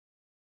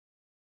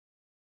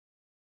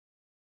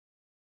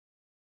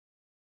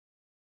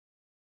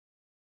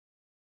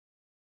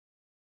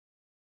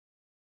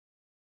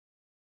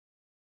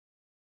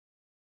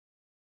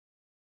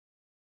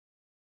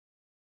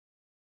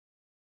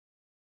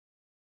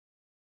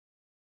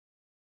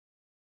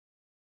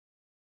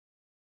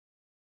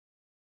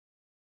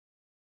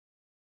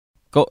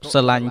กุศ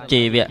ลันเจ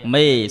เวเม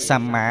สั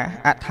มมา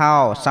อัทเทา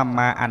สัมม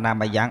าอนา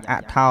มายังอั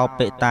ทเทาเป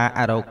ตาอ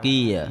ารกี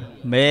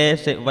เม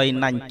เสวัย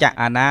นันจะ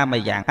อนามา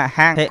ยังอะ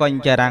หังเทกอน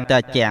จรังตะ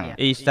แจง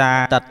อิสา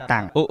ตัดตั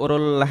งอุรุ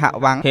ลหะ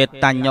วังเห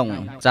ตัญญง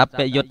สัพเพ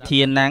ยุทเที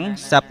ยนัง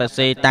สัพเพเส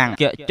ตังเ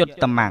กจุต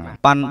ตมัง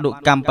ปันดุ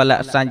กัมปะละ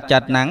สัญจั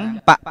ดนัง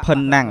ปะพ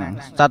นัง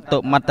สัตตุ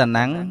มัตต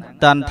นัง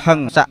ตันทัง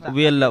สะเว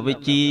ลวิ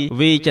จี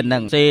วิจนั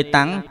งเส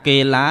ตังเก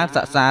ลาส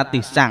ะสาติ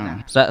สัง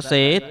สะเส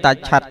ตั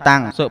ชัดตั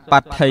งสุปั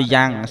ตถ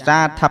ยังสา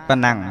ทัป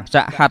นังส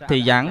ะหัตถ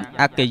ยัง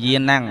อักเย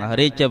นังเ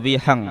รจวิ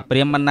หังเป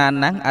รียมนา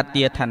นังอเ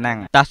ตียทนัง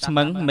ตัส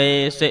มังเม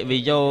เสวิ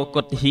โย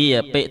กุตเฮีย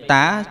เปต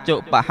าจุ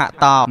ปะหะ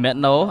ตอเม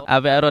โนอ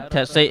เวรุทเท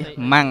สิ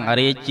มังเร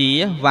จี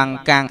วัง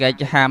กังเก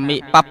จหามิ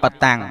ปัปป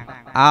ตัง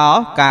เอา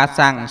กา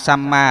สังสั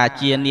มมาเ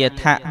จียเนีย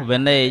ทะเว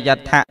เนยัต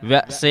ถะเว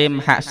เสม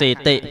หะเส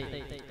ติ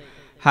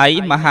ให้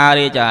มหาเร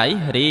จาย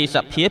รีส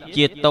เพียบ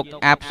จิตตก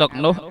อาบศก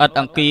นุอัด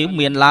อังกีเ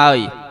มียนลอย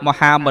ม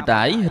หาหมด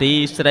ายรี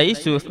สไร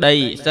สุดได้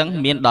ซึ่ง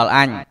เมียนดอล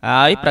อันไอ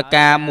ประก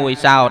ามวย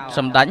สาวส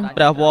ำดันป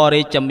ระวอ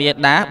ริจเมีย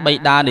ดาใบ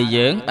ดาในเ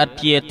ยืองอัดเ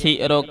ทียทิ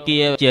โรเกี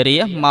ยเจริ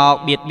ยมอก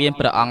เบียดเบียน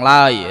ประอังล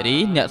อยรี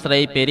เนสไร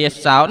เปรีย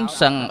สาว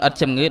ซึ่งอัด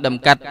จำเงือด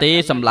ำกัดตี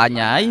สำลายให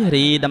ญ่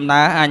รีดำน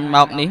าอันม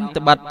อกนิ้งต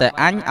บัดแต่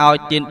อันเอา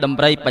จินดำ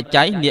ไรปัจ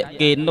จัยเนียเ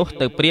กนุ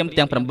ตึกเปรียมเตี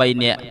ยงประใบ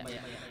เนีย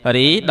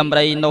รีดำไร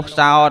นกส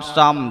าวซ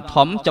อมถ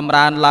มจำร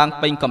านลาง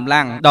เป็นกำ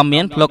ลังดอมเมี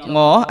ยนพลกง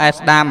อไอส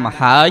ดาม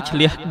หายเฉ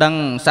ลียดัง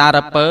ซาร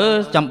ะเปอ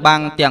จำบัง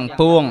เตียงพ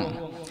วง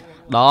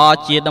ดอ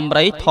เชียดำไร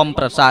ทอมป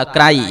ระสาไก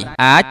ร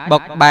อาจบ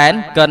กแบน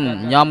กัน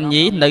ยอม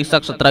ยีในสั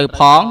กสตรี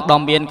พ้องดอ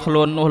มเมียนค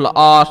ลุนอุล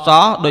อซ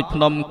อโดยพ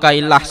นมไก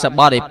ลักสบ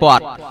อริปอ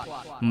ด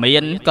เมีย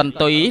นกัน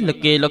ตุยล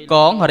กีลก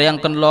องเรียง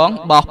กันล้อง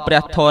บอกเปรีย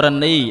ธร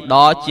ณีด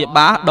อเชีย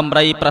บ้าดำไร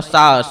ประส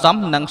าซ้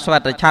ำนังสวั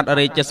สดิชาติ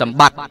ริจสม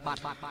บัติ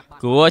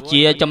กัวเชี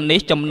ยจำนิ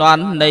จำนวน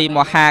ในม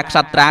หา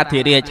สัตราธิ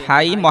เรียใช้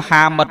มห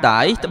ามาได้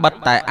บัด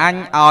แต่อัน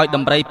ออยด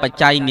ำไรปัจ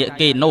จัยเนีย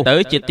กีนุเตอ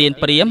จิตเตียน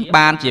เปรียมบ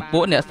านจิปุ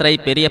เนสไร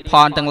เปรียพ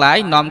รทั้งหลาย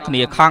น้อมเ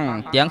ขียขัง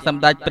เตียงส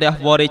ำดัดเปรีย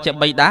วริจ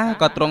ใบดา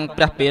ก็ตรงเป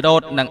รียปิโร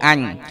ดนังอัน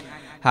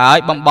หาย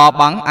บำบอ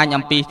บังอันย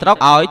ำปีตรอก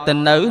ออยเตน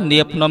เนื้อเนี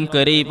ยพนมเก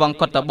รีวัง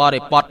กตบริ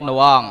ปอดน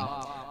วง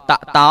ตะ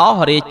เต้า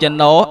รีเจโ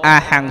นอา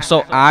หังโซ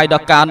ไอดอ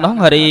กการน้อง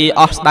รี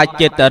ออสไดเ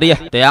จตเรีย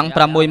เตียงป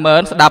ระมุยเมิ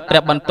นสดับเปรี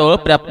ยบบรรทุ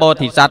เปรียบโป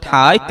ธิสัตห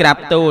ายกราบ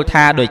ตูท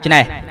าโดยเฉพ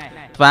าะ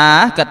ฟ้า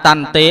กตัน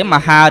เตม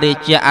หาริ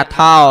เจอเ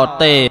ท้า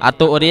เตอ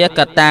ตุเรียก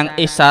ตัง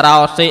อิสรา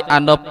สิอ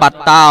นุปัต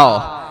เต้า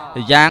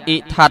ยางอิ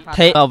ทัตเท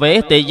เว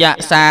เตยะ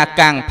สา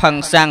กังพัง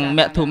สังเม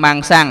ทุมัง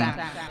สัง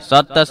ส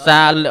ตส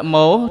าลโม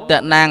เต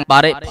นางบ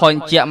ริพน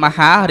เจมห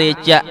าริ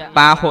เจป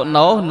าหุโน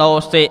โน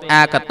เซอ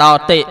ากตอ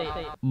ติ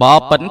บ่อ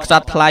เป็นสั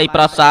ตว์ไลป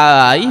ระสา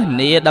ไอเ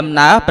นียดำ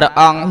น้าประ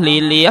องลี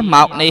เลียหม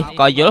อกนี่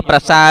ก็ยุลประ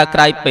สาไก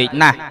ลปิด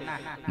นะ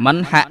มัน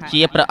หะเจี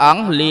ยประอง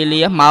ลีเ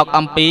ลียหมอก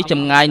อัมปีจ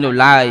ำไงหนู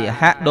ลาย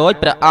หะโดย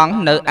ประอง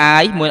เนื้อไอ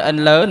มวยอัน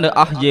เลอเนื้อ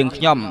อยืงข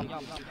ย่ม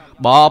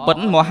บ่อเป็น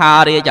มหา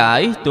เรียใหญ่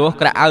ตัว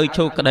กระเอา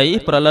ชูกระดิ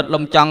ประเลิดล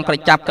มจังกระ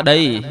จับกระดิ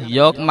ย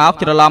กหมอก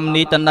จรลำ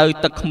นี้ตะเนย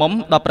ตะขม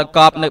ดอกประก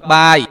อบเนื้อใบ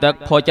ตะ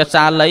โพจะซ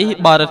าเลย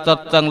บริสุท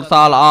ธิ์จังซ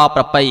อลอป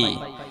ระปี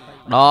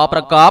ดอป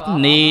ระกอบ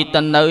นี้ต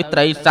นเนยไตร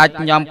สัจ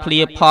ยอมเพลี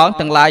ยพ้อง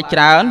ทั้งหลายจ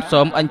านส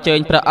มอัญเชิญ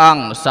พระอง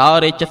ค์สอ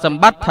ริจสม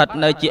บัติถัด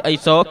เนยจีไอ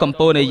โซกัม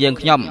พูในยัง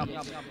ขย่ม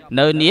เน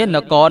ยนี้น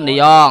กรนิ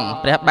ยอง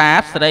พระบา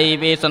ทสรี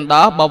เวสันด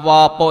อบว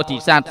โพธิ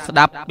สัตว์ส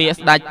ดับเปียส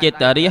ดาเจ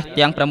ตเรีย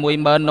ยังประมุย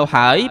เมินโนห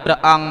ายพระ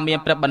องค์มี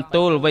พระบรร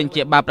ทุลเวงเจ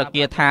บาประเ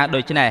กียธาโด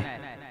ยเฉพาะ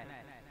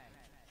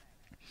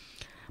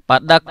ปั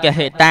ดดักเกเห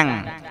ตัง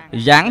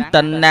ยัง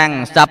ตันนัง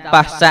สัพพ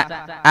ะสะ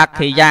อักข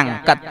ยัง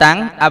กัตตัง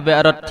อเว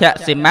รเท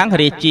สิมัง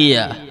ริเจีย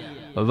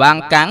วัง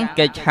กังเก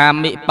จหา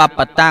มิปัป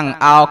ตัง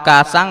เอากา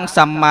สัง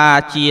สัมมา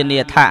จีเนี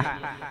ยทะ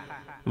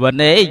วัน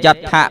นี้ยัต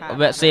ถะเ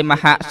วเสม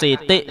หะสิ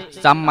ติ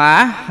สัมมา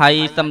ให้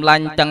สำลั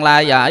งจังลา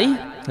ยใหญ่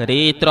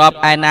รีตรอบ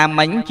ไอนา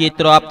มังจี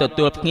ตรอบ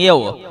ตัวเงี้ยว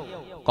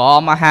ก็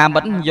มหาบั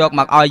ญยก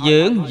มักอ้อย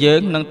ยื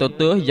งนั่งตั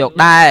วยก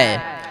ได้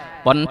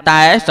ปนต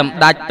ายส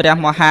ำดัดเปรีย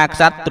มหา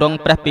สัตตรง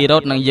เปรียปีร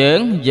ถนังยื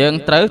ง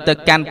เต๋อตะ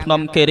การพน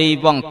มเกรี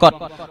วังกด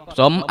ส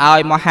มเอา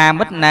มหา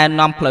มัดแนน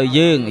นอมเพล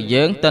ยื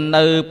งตะเ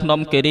นือพน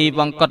มเกรี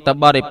วังกดตะ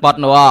บริปอด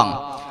นวง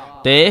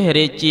เต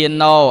ริจีโ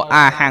นอ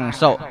าหังโ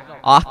ซ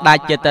ออกได้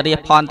เจตเรีย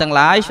พรทั้งห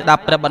ลายสดับ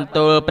ประบรร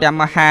ทุเปรีย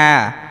มหา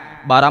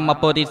บารม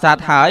โพธิสัต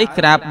ว์หายก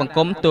ราบบังค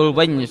มตู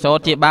วิญโส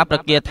จิบาประ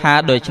เกียธา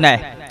โดยเฉพาะ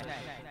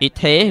อิเ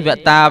ทเว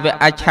ตาเว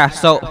อชา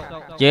โซ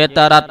เจต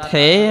รัตเท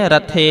รั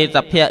ตเท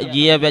สัพเพเย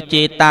เว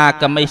จิตา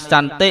กมิสั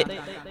นติ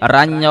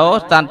รัญโย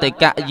สันติ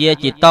กะเย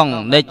จิตง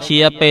เนเชี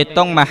ยเปต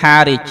งมหา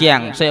ริเจียง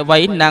เสว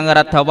ยนาง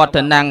รัฐวัฒ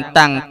นัง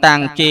ตัง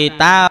จี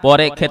ตาบ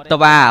ริเขต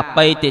วาไป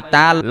ติต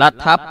าลัท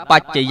ธปั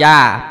จจยา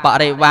ป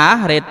ริวา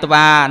เรตว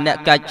าเน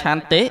กัจฉัน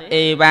ติเอ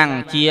วัง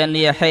เจียเ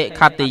นียเหค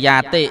ติยา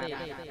ติ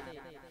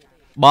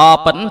บ่อ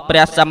เป็นเปรี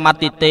ยสมั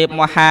ติเตม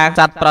หา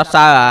สัตประส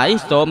าย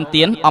สมเ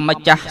ตียนอม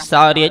จักส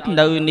าริจเน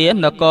เนีย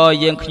นก็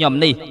ยังขยม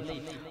นี่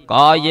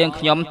ก็ยังข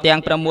ยมเตียง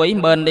ประมุย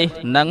เมินดิ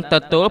นังตะ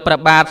ตัวประ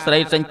บาดสไร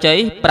สัญใจ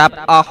ปรับ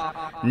ออก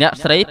เน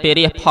สไรเป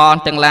รียพร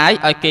ทั้งหลาย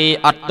ไอกี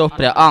อัตตุพ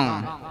ระองค์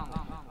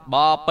บ ប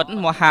ពិត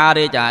មហា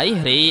រាជ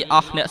រីអ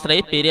ស់អ្នកស្រី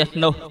ពីរាជ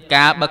នោះ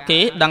កាលបើគេ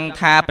ដឹង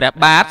ថាព្រះ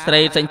បាទស្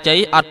រីសេចក្ដី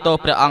អត់ទោស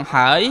ព្រះអង្គ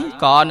ហើយ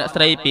ក៏អ្នក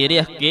ស្រីពី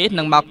រាជគេ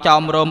នឹងមកចោ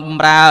មរោមបំ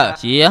រើ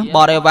ជាប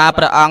រិវារ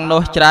ព្រះអង្គ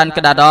នោះច្រើន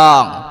ក្តារដ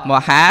ងម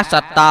ហាស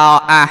តោ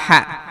អា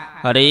ហៈ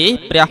រី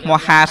ព្រះម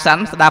ហាសាន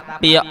ស្ដាប់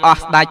ពាក្យអ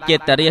ស់ស្ដេចចេ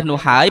តរាជនោះ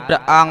ហើយព្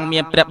រះអង្គមា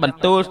នព្រះបន្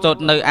ទូលសូត្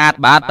រនៅអាទ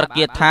បាទប្រ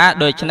កាសថា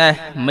ដូច្នេះ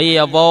មី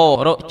វោ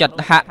រុចិត្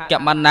តហក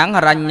មណੰ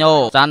រញ្ញោ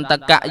សន្ត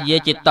កយេ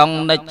ចិតង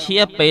និជា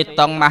បេ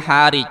តងម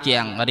ហារាជា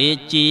ងរា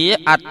ជា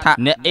អដ្ឋ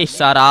និអិស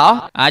រោ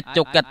អ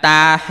ជុកតា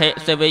ហេ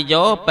សេវ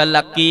យោពល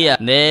គា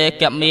នេ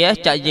កមា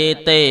ចយេ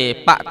តេ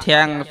ប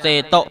ធាំងសេ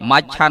តុម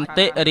ច្ឆន្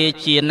តិរា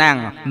ជាណੰ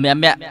ម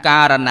មកា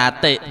រណា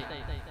តិ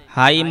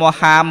ហើយម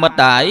ហាមិត្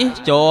តហើយ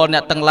ចូលអ្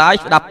នកទាំងឡាយ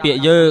ស្ដាប់ពាក្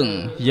យយើ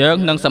ង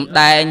នឹងសម្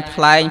ដែង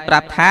ថ្លែងប្រា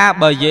ប់ថា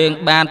បើយើង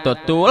បានទ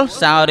ទួល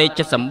សោរាជ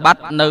សម្បត្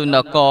តិនៅន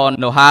គរ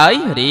នោះហើយ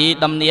រី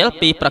ដំណៀល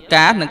ពីប្រ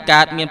ការនឹង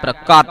កើតមានប្រ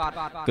កប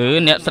គឺ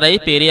អ្នកស្រី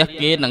ពីរាជ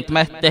គេនឹងថ្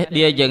មេះទេស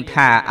ដៀយើង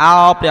ថាអោ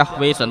ព្រះ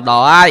វេស្សន្ត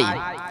រហើ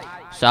យ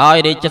សោយ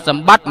រាជស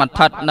ម្បត្តិមិន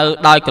ថិតនៅ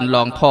ដោយកន្ល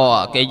ងធរ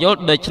គេយល់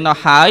ដូច្នោះ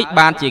ហើយ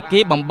បានជាគេ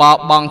បំបោ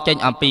បងចេញ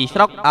អំពីស្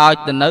រុកឲ្យ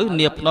ទៅនៅ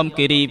នាភ្នំ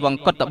គិរីវង្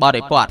គតប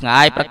រិពតថ្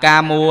ងៃប្រការ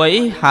មួយ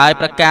ហើយ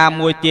ប្រការ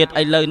មួយទៀត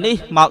ឥឡូវនេះ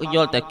មកយ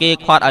ល់តែគេ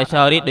ខាត់ឲ្យ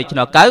សោយរាជដូច្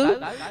នោះ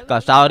ក៏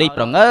សោយរាជ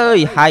ប្រងើយ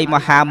ហើយម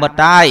ហាមិត្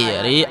តហើយ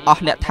រីអ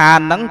ស់អ្នកឋាន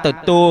នឹងទៅ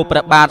ទូលព្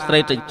រះបាទស្រី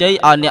សញ្ជ័យ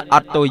ឲ្យអ្នកអ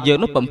ត់ទូយើង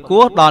នោះពំគួ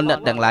រដល់អ្នក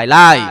ទាំង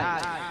ឡាយ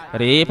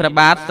រីព្រះ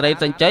បាទស្រី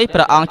សញ្ជ័យព្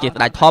រះអង្គជា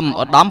ស្ដេចធំ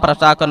ឧត្តមប្រ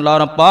សើរកន្លង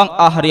រំពង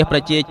អស់រាជប្រ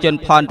ជាជន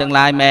ផនទាំង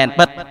ឡាយមែន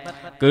ពិត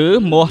គឺ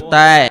មោះ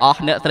តែអ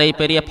ស់អ្នកស្រី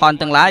ពេរាផន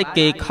ទាំងឡាយ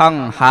គេខឹង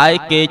ហើយ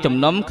គេជំ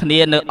នុំគ្នា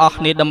នៅអស់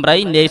នេះដំរី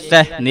នេ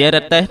សេះនេរ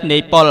ទេសនេ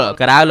ពល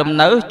ក្រៅលំ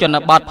នៅជន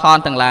បទផន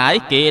ទាំងឡាយ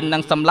គេនឹ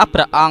ងសម្លាប់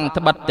ព្រះអង្គ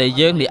ត្បិតតែ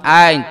យើងនេះ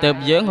ឯងទើប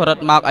យើងរ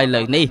ត់មកឥ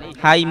ឡូវនេះ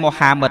ហើយម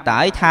ហាមិត្ត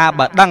ហើយថា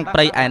បើដឹងព្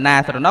រៃឯណា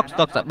ស្រណុក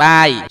សុខសប្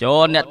បាយចូ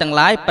លអ្នកទាំង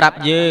ឡាយប្រាប់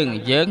យើង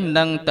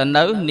នឹងទៅ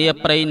នៅនា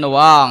ព្រៃន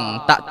ង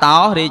តតោ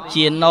រា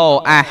ជាណូ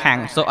អាហាំង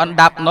សុអណ្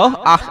ដាប់នោះ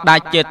អស់ស្ដេច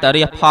ចេត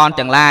រាជផន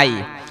ទាំងឡាយ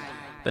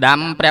ស្ដាំ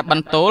ព្រះប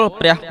ន្ទូល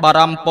ព្រះបរ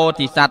មពោ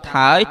ធិសត្វ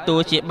ហើយទូ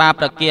ជាបា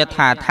ប្រគា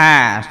ថា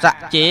ស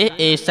ច្ចេ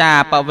អេសា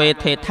បវេ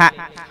ធេថៈ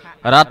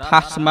រដ្ឋ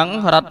ស្មឹង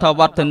រដ្ឋ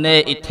វត្តនេ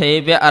អិធេ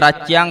វរ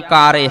ជាង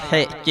ការេ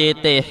ហេចេ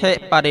តេហេ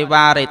បរិ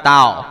វារេ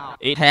តោ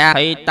អិថា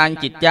ហេតាញ់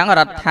ចិទាំង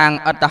រដ្ឋាំង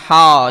អត្ត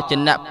ហោច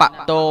នៈប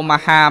តោម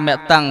ហាមេ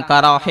តੰក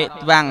រោហេ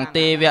ត្វាំង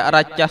ទេវរ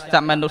ច្ចស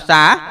មនុ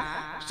សា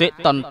សិ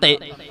តន្តិ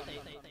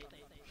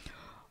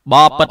ប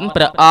ពិត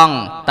ព្រះអង្គ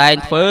តែង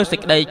ធ្វើសេច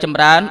ក្តីចម្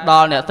រើនដ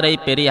ល់អ្នកស្រី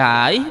ពេរី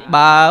ហើយ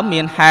បើមា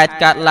នហេតុ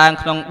កើតឡើង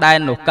ក្នុងដែន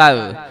នោះកើ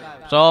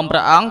សូមព្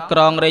រះអង្គក្រ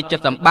ងរាជ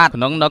សម្បត្តិ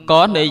ក្នុងនគ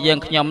រនៃយើង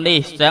ខ្ញុំនេះ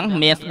សឹង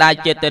មានស្ដេច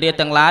ចេតរាជ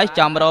ទាំងឡាយ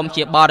ចំរោម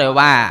ជាបរិ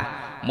វារ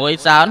មួយ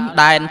សោន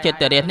ដែនចេ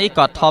តរាជនេះ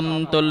ក៏ធំ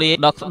ទូលាយ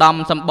ដល់ស្ដំ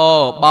សម្បូរ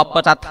ប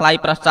ពិតសត្វថ្លៃ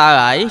ប្រសើរ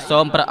ហើយសូ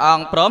មព្រះអ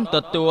ង្គព្រមទ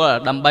ទួល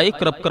ដើម្បី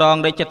គ្រប់គ្រង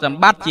រាជសម្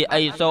បត្តិជា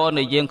អីសូរ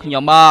នៃយើងខ្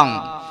ញុំផង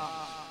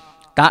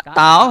ត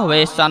តោ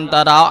វេសន្ត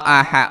រោអា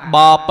ហៈប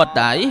ពិត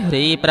ហើយ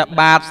រីព្រះ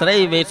បាទស្រី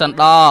វេសន្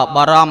តរប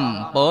រម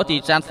ពោធិ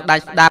សត្វស្ដេច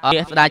ស្ដាប់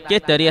ស្ដេចចេ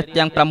តរាជ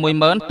ទាំង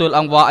 60000 ទូល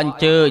អង្វរអញ្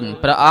ជើញ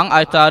ព្រះអង្គ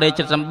ឲ្យសោយរា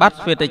ជសម្បត្តិ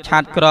ស្វេតឆា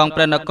តក្រងព្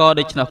រះនគរ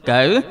ដូច្នោះ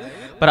កើ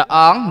ព្រះអ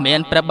ង្គមា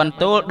នព្រះបន្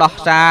ទូលដោះ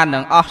សារនឹ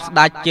ងអស់ស្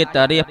ដេចចេត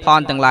រាជផន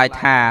ទាំងឡាយ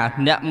ថា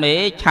អ្នកមេ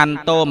ឆន្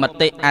ទោម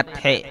តិអដ្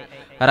ឋិ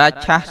រា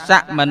ជសៈ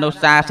មនុស្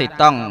សាសិ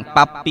តងប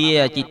ពា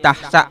ចិត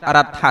សៈរ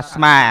ដ្ឋ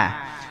ស្មា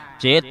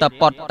ចេត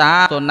ពតតា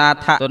ទុ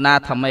ណា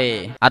ធមេ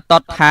អត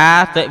តថា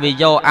សិវិ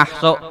យោអ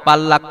សុប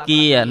ល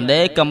គានេ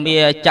កមា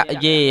ច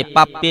យេប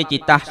ពាចិ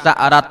តសៈ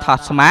រដ្ឋ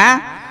ស្មា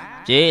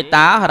ចេ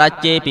តារា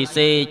ជេពិ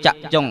សេច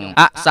ចុង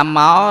អស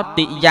មោ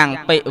តិយ៉ាង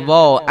ពេ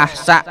វោអ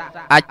សៈ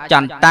អច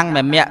ន្តាំងម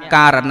ម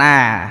ការណា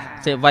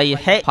សិវៃ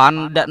ហេផន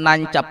ដណា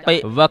ញ់ចពិ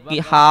វគិ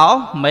ហោ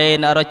មេ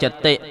នរច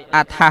តិអ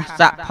ថា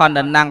សៈផនដ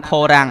ណាំង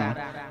ខោរាំង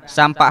ស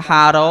ម្ប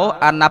ហារោ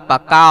អនប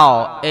កោ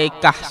ឯ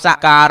កស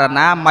ការ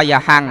ណាមយ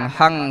ហੰ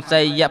ហੰ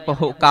សេយព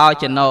ហុកោ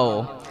ចណោ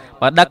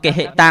បដកេ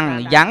ហិតាំង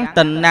យ៉ាងត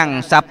ណាំង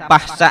សប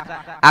ស្សៈ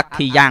អក្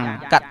ខិយ៉ាង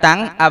កតាំង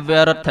អវ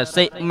រុទ្ធ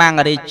សិម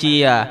ង្រិជា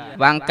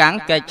វាងកាំង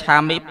កេឆា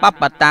មិប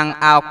បតាំង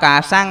អោកា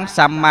សាំងស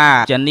ម្មា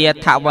ចនិ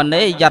ថវ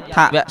នេយថ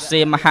វ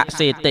សេមហ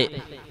សេតិ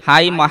ហើ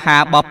យមហា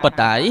បពិត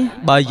ហើយ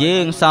បើយើ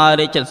ងសោយ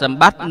រាជសម្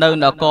បត្តិនៅ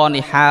នគរ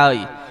នេះហើយ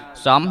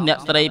សំអ្នក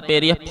ស្រីពេ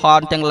រាផន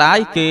ទាំងឡាយ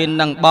គឺ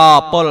នឹងប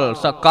ពល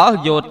សកល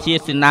យោធា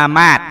សេនា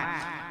មាត្រ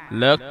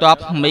លើកតប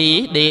មី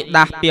ដេ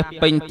ដាស់ពី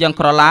ពេញទាំង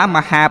ក្រឡាម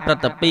ហាប្រ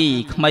តិពី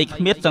ក្មៃ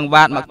គ្មៀតសង្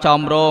វាតមកចោម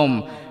រោម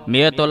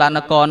មាតុលាន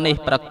គរនេះ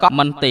ប្រកប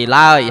មិនទេ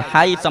ឡើយ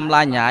ហើយសម្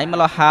លាញ់ញ៉ាយម្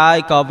លោះហើយ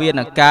ក៏វា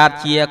នឹងកើត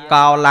ជា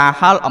កោឡា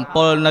ហលអំព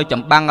លនៅច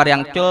ម្បាំងរាំ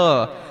ងជល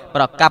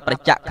ប្រកបប្រ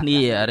ចាក់គ្នា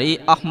រី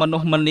អស់មនុ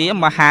ស្សម្នា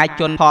មហា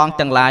ជនផង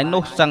ទាំងឡាយ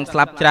នោះសឹងស្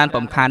លាប់ច្រើន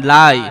បំខាន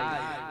ឡើយ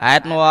ហេ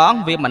តុនោះ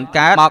វាមិន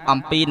កើតមកអំ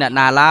ពីអ្នក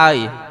ណាឡើយ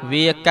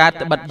វាកើត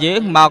ត្បិតយើ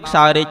ងមក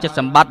សោយរាជស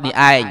ម្បត្តិនេះ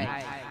ឯង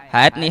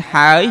ហេតុនេះ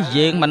ហើយ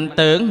យើងមិន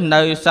ទើង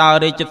នៅសោ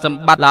រាជស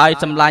ម្បត្តិឡើយ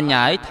សម្លាញ់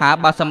ហើយថា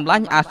បើសម្លា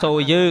ញ់អាសូរ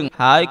យើង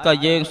ហើយក៏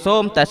យើងសូ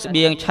មតែស្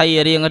បៀងឆៃ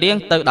រៀង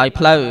ទៅដោយ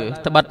ផ្លូវ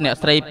ត្បិតអ្នក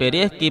ស្រីពេ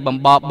រិះគីបំ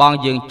បោបង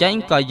យើងចេញ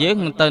ក៏យើង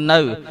នឹងទៅ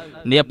នៅ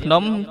នាភ្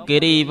នំគិ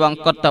រីវង្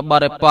គតប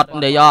រិពត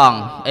នាយង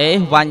អេ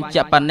វញ្ច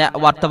បនៈ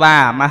វត្តវា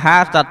មហា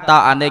សត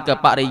អនេក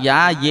បរិយា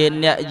យេ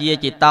នយា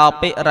ចិតោ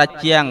ពិរ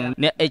ជាង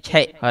អ្នកអិ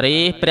ឆិរី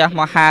ព្រះ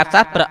មហាក្សត្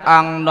រព្រះអ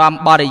ង្គនាំ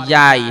បរិ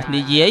យាយ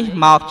និយាយ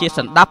មកជាស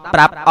ន្តាប់ប្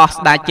រាប់អស់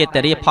ស្ដេចចេត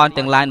រីផន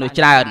ទាំងឡាយនោះ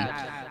ច្រើន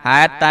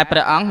ហេតុតែព្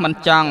រះអង្គមិន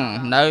ចង់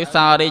នៅ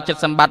សោរាជ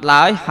សម្បត្តិ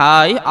ឡើយហើ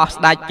យអស់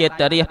ស្ដេចចេ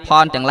តរីផ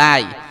នទាំងឡា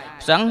យ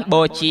សឹង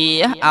បូជា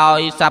ឲ្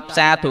យសព្វ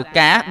សាធុ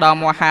ការដល់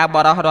មហាប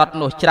រោះរត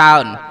នោះច្រើ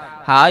ន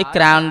ហើយ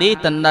ក្រៅនេះ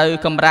ទៅនៅ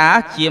កម្រា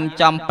ជាម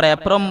ចំប្រែ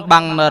ព្រំ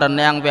បាំងនរ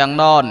ណាំងវាំង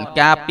នន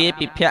ការពារ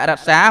ពិភៈរ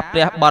ក្សាព្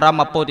រះបរ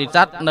មពុទ្ធិស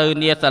ត្វនៅ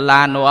នាសា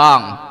លានោះអ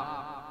ង្គ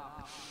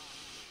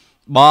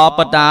បប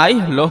តាយ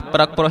លុះព្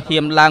រឹកប្រហៀ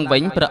មឡើងវិ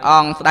ញព្រះអ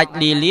ង្គស្ដេច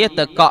លីលា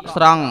ទៅកក់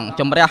ស្រង់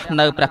ចម្រះ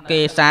នៅព្រះកេ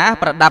សា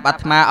ប្រដាប់អា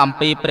ត្មាអំ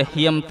ពីព្រះ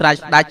ហៀមត្រាច់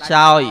ស្ដេច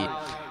ចោយ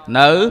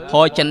នៅ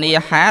ភោជនា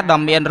ហារ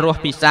ដ៏មានរស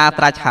ពិសា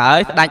ត្រាច់ហើយ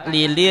ស្ដេច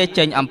លីលា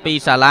ចេញអំពី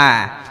សាលា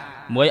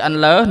មួយអន្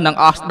លើនឹង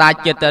អស់ស្ដេច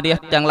ចេតរិះ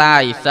ទាំងឡា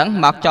យសឹង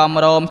មកចំ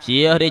រោមជា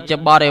រាជ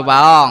បរិវា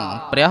រអង្គ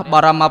ព្រះប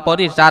រមពុទ្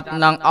ធិសត្វ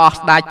នឹងអស់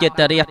ស្ដេចចេ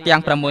តរិះទាំ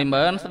ង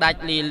 60000 ស្ដេច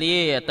លីលា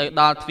ទៅ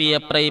ដល់ទ្វារ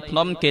ព្រៃភ្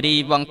នំគិរី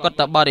វង្គ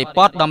តបរិព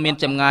តដ៏មាន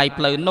ចម្ងាយ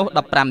ផ្លូវនោះ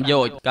15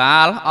យោជន៍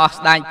កាលអស់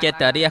ស្ដេចចេត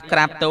រិះក្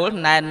រាបទូល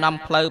ណែនាំ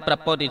ផ្លូវព្រះ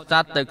ពុទ្ធិស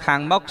ត្វទៅខា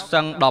ងមុខ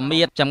សឹងដ៏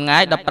មានចម្ងា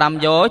យ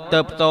15យោជន៍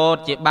ទើបសូត្រ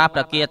ជាបា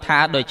ប្រគាថា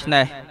ដូច្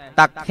នេះ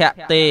តក្ខ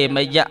ទេម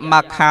យម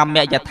ខាម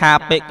យថា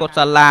បិកុស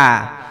លា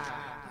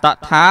ត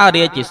ថា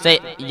រាជសិ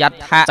យ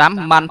ថាស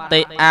ម្មន្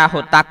តិអាហុ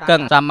តកឹ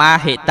ងសមា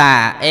ហិតា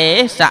អេ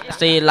ស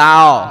សិឡោ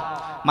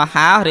ម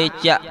ហារា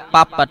ជប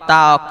ប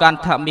តោកន្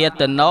ធមេ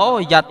តនោ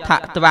យថា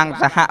ត្វាំង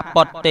សហព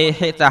តទេ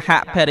ហិសហ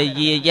ភរិ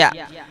យាយៈ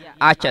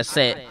អច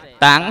សេ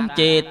តាំង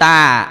ចេតា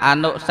អ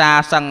នុសា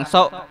សង្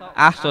សុ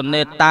អសុ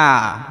នេតា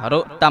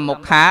រុតមុ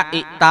ខា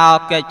អ៊ិតោ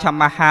កេឆ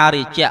មហា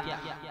រាជៈ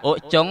ឧ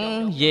ចុង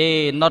យេ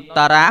នុត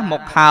រាមុ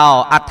ខោ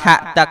អដ្ឋ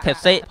តខ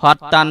សិផ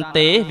តន្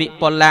ទេវិ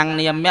ពលัง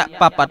នាមៈ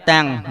បប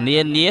តាំងនា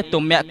នាទុ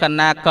មៈក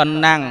ណាក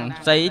ណាំង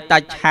សីត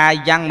ច្ឆា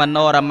យ៉ាងម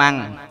នោរមੰ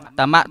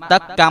តមត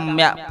កម្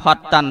មៈផ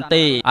តន្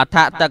ទេអដ្ឋ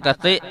តក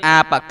សិអា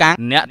បកាំង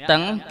អ្នកតឹ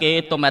ងគេ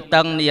ទុម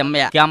តឹងនា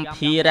មៈកម្ម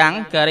ភីរាំង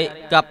ករិ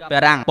កប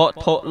រាំងពុទ្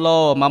ធុលោ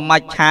មម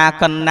ច្ឆា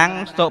កណាំង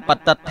សុប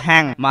តិដ្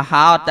ឋាំងម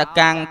ហោត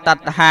កាំងតត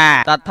ហា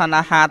តថន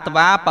ហាត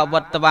វាបវ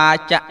ត្តវា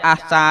ចអា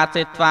សា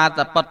សិត្វាស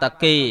ពត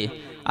គី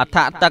អដ្ឋ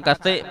តក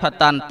សិផ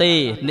តន្ទី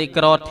និ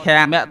ក្រោធា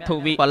មៈធុ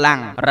វិបលាំង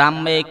រ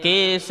មេគិ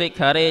សិ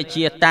ខរេ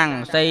ជាតាំង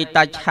សីត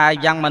ច្ឆា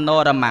យ៉ាងមនោ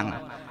រមੰ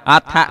អ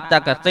ដ្ឋត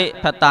កសិ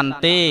ផតន្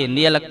ទី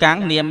នីលកាំង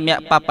នាមៈ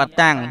បប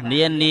តាំង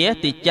នានា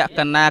តិចក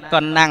ណាក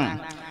ណាំង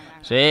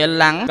សេ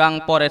លੰកੰ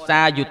បរិ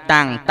សាយុ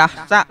តាំងតស្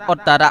សៈឧ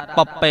ត្តរព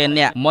ពេ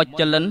នៈមុ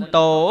ចលិន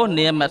តោ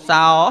នាម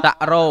សោត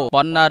រោប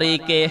ណ្ណារី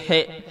កេហិ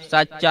ស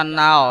ច្ច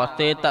ណោ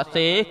សេត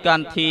សេក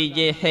ន្ធី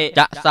យេហិ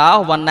ចសោ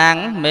វណាំង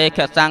មេខ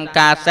សង្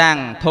កាសੰ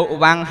ធុ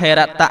វੰហេ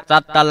រតស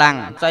តលੰ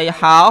សៃ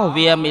ហោ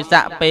វាមិ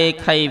សៈពេ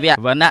ខៃវៈ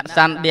វណៈស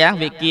ន្តាំង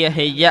វិគា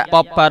ហិយៈប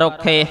បរុ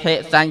ខេហិ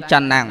សញ្ច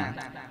ណੰ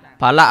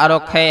ផលរុ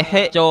ខេ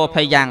ហិចោភ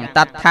យ៉ាងត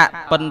ដ្ឋ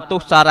បន្ទុ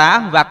សរា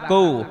វ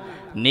គូ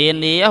នា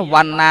នាវ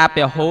ណ្ណាព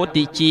ហោ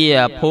តិជា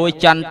ភូ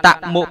ចន្ត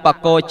មុប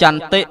កោច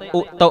ន្តិ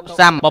ឧតុស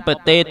ម្បប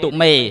តេតុ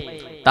មេ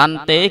តន្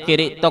ទេគិ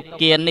រិតុ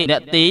គានិន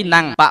ទី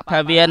ណੰបភ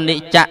វានិ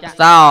ច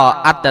សោ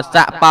អត្ត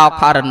សៈបោ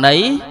ខរណី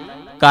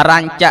ករ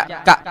ញ្ច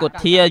កគុ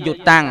ធាយុ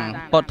តាំង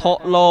ពធ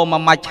លោម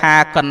មច្ឆា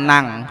ក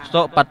ណាំង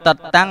សុបត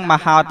តាំងម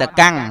ហោត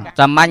កាំង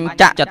សម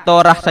ញ្ចចត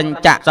រស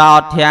ញ្ចសោ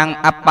ធាំង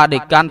អបដិ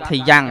កន្ធ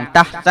យ៉ាងត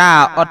សា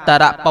ឧត្ត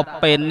រព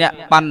ពេនៈ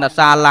បណ្ណ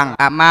សាលੰ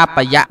អមាប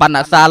យៈបណ្ណ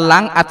សាលੰ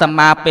អស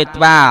មាពេត្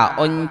វា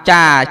អញ្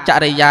ចាច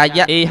រិយា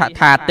យៈអិហ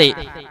ថាតិ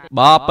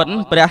បបិន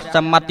ព្រះស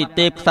មតិ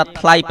ទេពសត្វ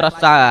ថ្លៃប្រ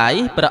សើរហើយ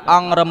ព្រះអ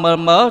ង្គរមើល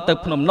មើលទៅ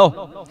ភ្នំនោះ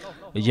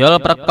យល់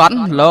ប្រកន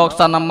លោក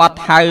សន្មត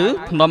ហៅ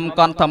ភ្នំ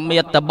កន្ធមា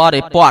តប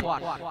រិពត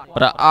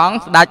ព្រះអង្គ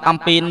ស្ដេចអំ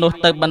ពីនោះ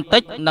ទៅបន្តិ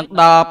ចនឹង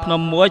ដល់ភ្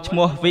នំមួយឈ្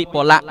មោះវិព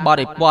លៈប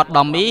រិពត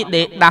ដ៏មី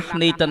ដេដាស់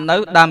នេះទៅនៅ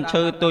ដើម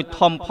ឈើទូច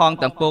ធំផង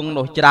ទាំងពង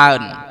នោះច្រើ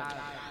ន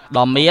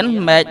ដ៏មាន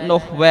មែក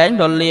នោះវែង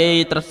រលាយ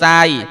ត្រសា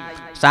យ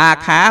សា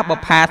ខាប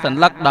ផាសន្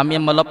លឹកដ៏មា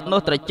នម្លប់នោះ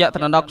ត្រជាក់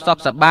ត្រណុកសុខ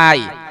សបាយ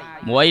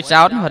មួយ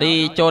សោតរី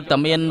ចូលតែ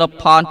មាននប់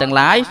ផនទាំង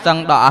ឡាយសឹង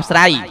ដល់អាស្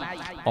រ័យ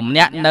បំ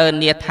ញាក់នៅ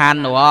នាឋាន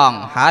នោះអង្គ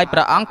ហើយព្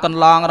រះអង្គកន្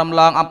លងរំ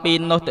លងអំពី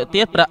នោះទៅ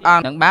ទៀតព្រះអ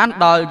ង្គនឹងបាន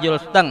ដល់យ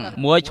ល់ស្ទឹង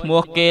មួយឈ្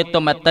មោះគេតុ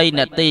មតី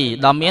នទី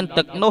ដ៏មាន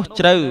ទឹកនោះ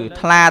ជ្រៅ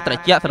ថ្លាត្រ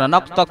ជាក់ស្រណុ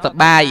កសុខសប្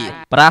បាយ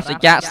ប្រាស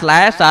ចាកស្លែ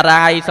សា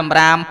រាយសម្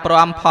រាមព្រ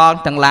មផង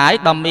ទាំងឡាយ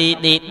ដ៏មី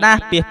ឌីដា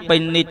ស់ពីពេ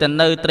ញនេះទៅ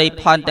នៅត្រី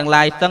ផនទាំង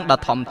ឡាយសឹងដ៏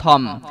ធំ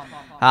ធំ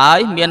ហើយ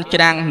មានច្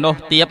រាំងនោះ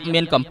ទៀបមា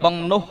នកំប៉ុង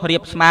នោះរៀ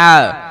បស្មើ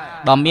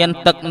ដ៏មាន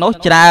ទឹកនោះ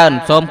ច្រើន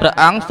សូមព្រះ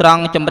អង្គស្រ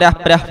ង់ជំរះ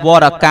ព្រះវ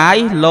រកាយ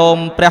លោម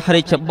ព្រះ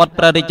រាជបុត្រ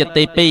ព្រះរាជ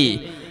ទេពី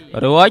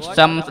រួច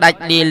សំស្ដេច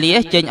លីលា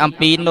ចេញអំ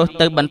ពីនោះ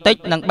ទៅបន្តិច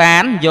នឹងបា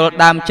នយល់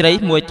ដើមជ្រៃ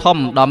មួយធំ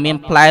ដ៏មាន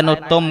ផ្លែនោះ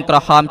ទុំក្រ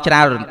ហមច្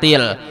រើនរន្ទា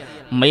ល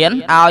miễn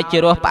ao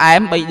chỉ ruột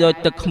em bị đôi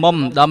thực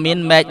mồm đó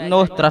miễn mệt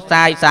nô tra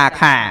sai xa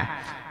khả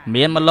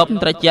miễn mà lúc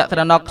tra chẹt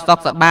tra nóc sọc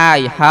sạ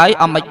bài hỡi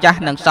ông mày cha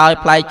nằng soi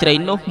play chơi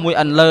nút mùi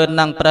ăn lơ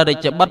nằng prade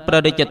chợ bất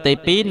prade chợ tây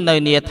pí nơi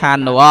nia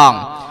than nổ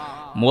ong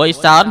mùi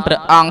sán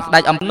prade ong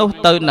đại ông nút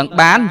từ nằng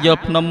bán dột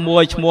nôm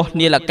mùi mua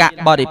nia là cả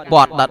body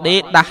pot đã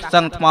đi đặt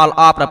sang small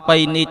op là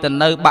pay ni từ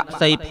nơi bạc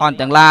xây phòn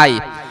chẳng lai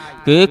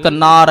cứ cần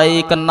nò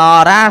đây cần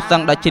nò ra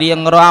sang đã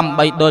chiêng ram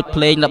bay đôi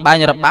play là bao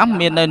nhiêu bám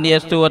miền nơi nia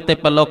xua tây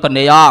palo cần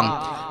neon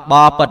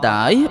bò bật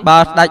ấy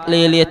bò đạch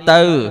lia lia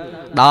từ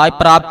đói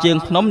prop chiêng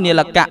nôm nia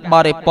là cả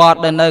body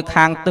pot đến nơi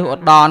khang từ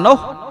đò nút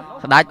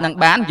đạch nằng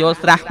bán vô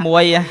sạc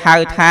mùi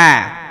hai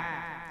tha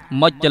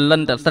một chân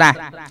lên từ sạc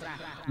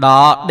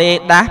đó để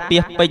đá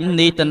bia pin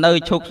ni từ nơi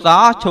chụp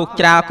gió chụp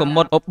trao của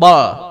một ốp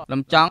bờ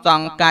làm chọn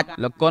chọn cạch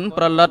là cuốn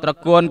prolot là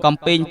cuốn còn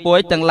pin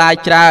cuối từng lai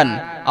tràn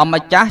ông mà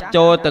chắc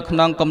cho từ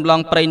nông cầm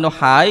long prey nó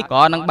hải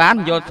có năng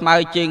bán vô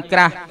mai trên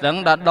kra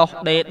dẫn đã đọc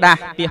để đá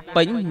bia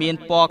pin miền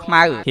po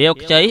mau hiệu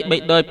cháy bị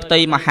đôi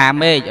tây mà hà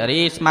mê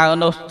đi mau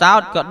nó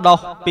sao có đọc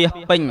bia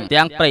pin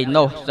tiếng prey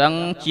nó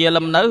dẫn chia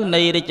lâm nấu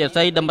này đi chơi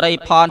xây đầm ray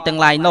pon từng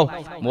lai nó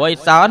mỗi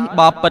sáng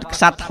bò bật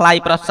sạt lai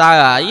prasa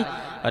ấy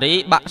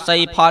rí bạc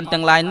xây phòn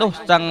từng lai nút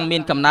sang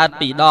miền cầm nát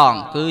bị đòn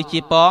cứ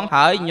chi bóng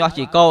hỡi nho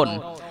chỉ cồn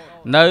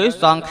nếu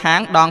son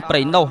kháng đòn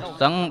prey nút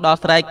sang đo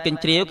sài kinh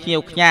chiếu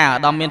nhiều nhà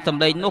đòn miền sầm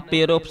đây nút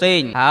pi rộp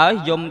xin hỡi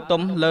dùng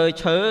tôm lơi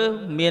chớ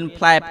miền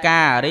plei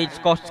ca rí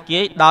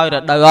skoski đôi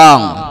rồi đời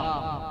ông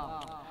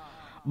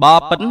bò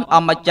pính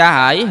ông mà cha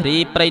hỡi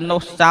rí prey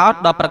nút sáu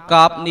đoประก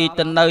อบ ni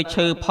từ nơi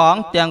chư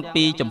phóng tiếng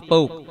pi chấm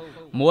puk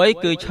muối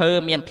cứ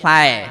chơi miền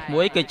plei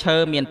muối cứ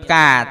chơi miền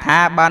cả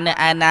tha ban này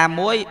ai na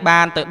muối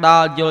ban từ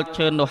đó vô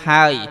chơi nô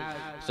hai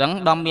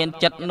sẵn đom miền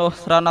chật nô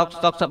sranok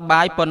sọc sập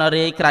bái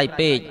ponari cày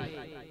pê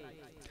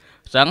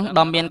sẵn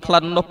đom miền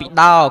khăn nô bị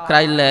đau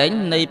cày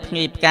lệnhใน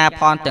พีกาพ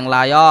รទាំង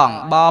ឡាយង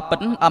បបិ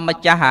នអម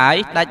ចាស់ហើយ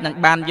ដាច់នឹង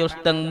បានយក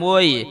ស្ទឹងមួ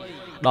យ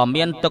ដ៏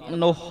មានទឹក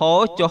នោះហូ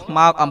រចុះម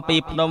កអំពី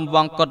ភ្នំវ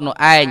ងកុដនោះ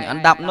ឯងអ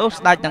ណ្ដាប់នោះ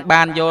ស្ដេចនឹង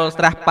បានយក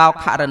ស្រះបោក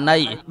ខរណី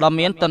ដ៏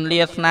មានទន្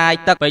លាស្នាយ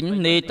ទឹកពេញ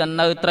នេះទៅ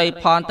នៅត្រី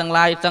ផនទាំង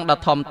ឡាយសឹងដ៏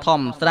ធំធំ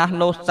ស្រះ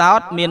នោះសោ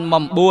តមាន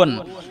មុំ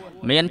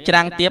4មានច្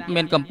រាំងទៀប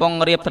មានកំប៉ុង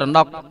រៀបត្រ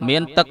ណុកមា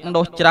នទឹក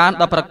នោះច្រើន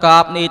ដ៏ប្រក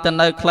បនេះទៅ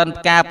នៅក្លិន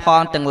ផ្កាផ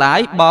នទាំងឡាយ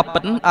ប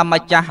បិនអម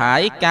ចាស់ហើ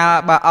យកាល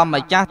បើអម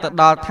ចាស់ទៅ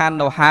ដល់ឋាន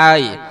នោះហើ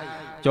យ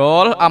ចូ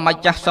លអម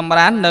ចាស់សម្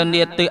រាននៅ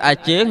នាទិអា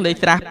ជើងនៃ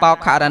ស្រះបោក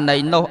ខរណី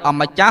នោះអ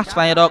មចាស់ស្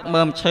វែងរក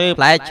មើមឈើ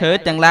ផ្លែឈើ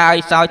ទាំងឡាយឲ្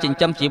យសោចិញ្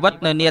ចឹមជីវិត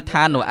នៅនា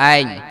ឋាននោះឯ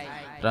ង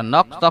រ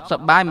ណុកសុខស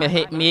ប្បាយម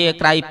ហិមា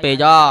ក្រៃពេ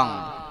យ៉ង